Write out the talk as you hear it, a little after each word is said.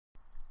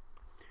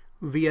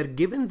we are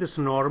given this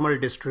normal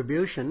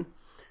distribution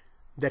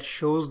that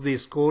shows the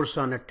scores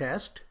on a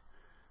test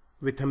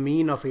with a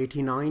mean of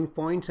 89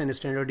 points and a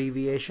standard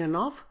deviation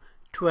of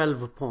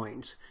 12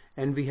 points,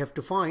 and we have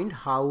to find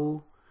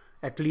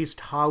at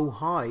least how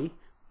high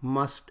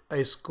must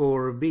a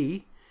score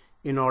be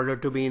in order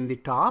to be in the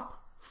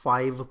top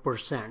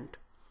 5%.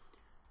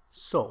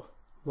 So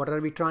what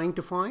are we trying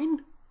to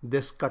find?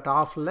 This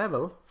cutoff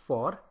level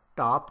for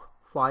top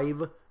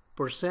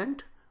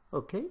 5%.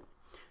 Okay,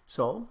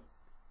 so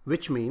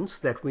which means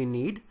that we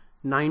need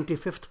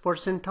 95th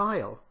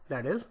percentile.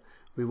 That is,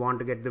 we want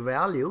to get the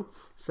value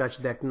such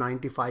that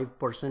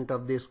 95%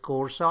 of the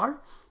scores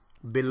are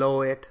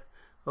below it.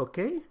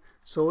 Okay,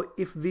 so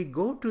if we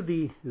go to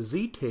the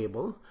Z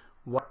table,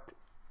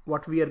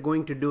 what we are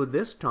going to do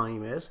this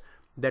time is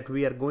that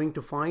we are going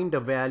to find a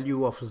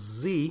value of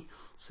Z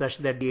such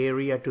that the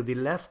area to the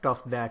left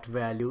of that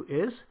value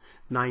is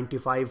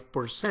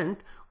 95%,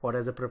 or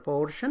as a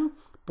proportion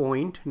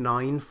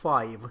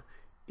 0.95.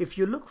 If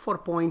you look for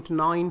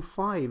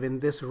 0.95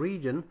 in this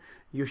region,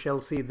 you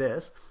shall see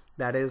this.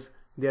 That is,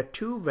 there are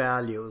two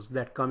values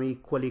that come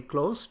equally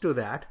close to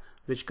that,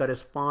 which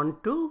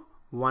correspond to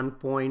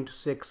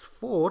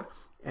 1.64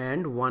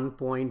 and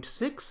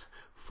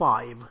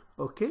 1.65.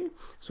 Okay,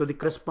 so the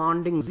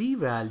corresponding Z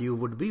value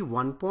would be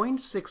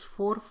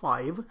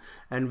 1.645,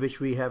 and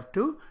which we have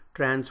to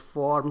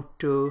transform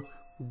to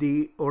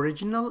the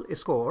original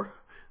score.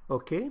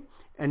 Okay,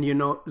 and you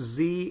know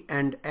Z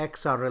and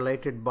X are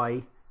related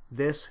by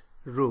this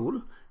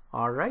rule.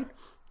 All right,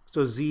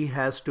 so Z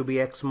has to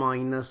be X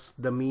minus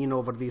the mean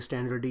over the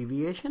standard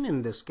deviation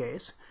in this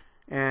case.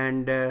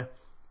 And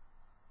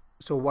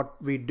so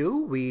what we do,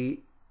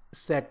 we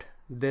set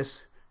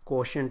this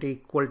quotient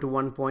equal to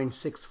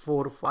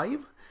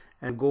 1.645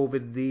 and go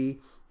with the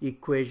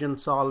equation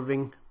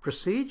solving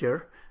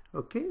procedure.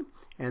 Okay,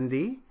 and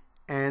the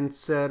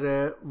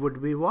answer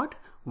would be what?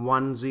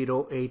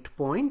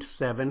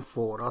 108.74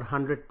 or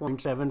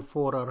 100.74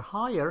 or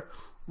higher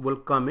will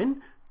come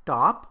in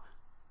top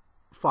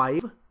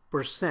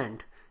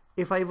 5%.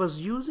 If I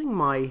was using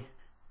my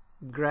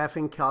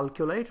graphing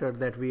calculator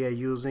that we are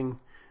using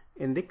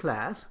in the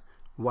class,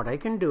 what I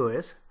can do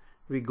is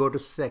we go to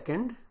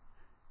second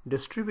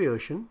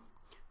distribution,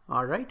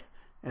 all right,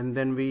 and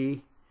then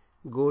we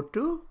go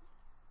to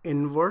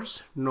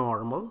inverse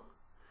normal.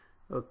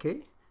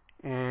 Okay,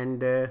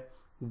 and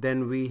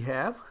then we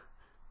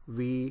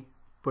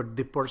put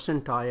the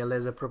percentile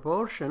as a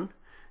proportion,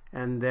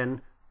 and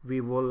then we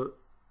will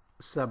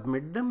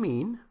submit the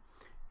mean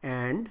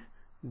and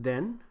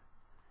then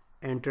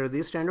enter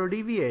the standard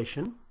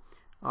deviation.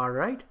 All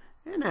right,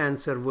 and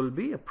answer will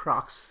be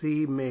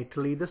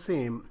approximately the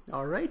same.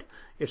 All right,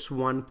 it's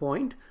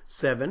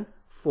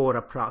 1.74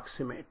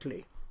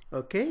 approximately.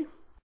 Okay.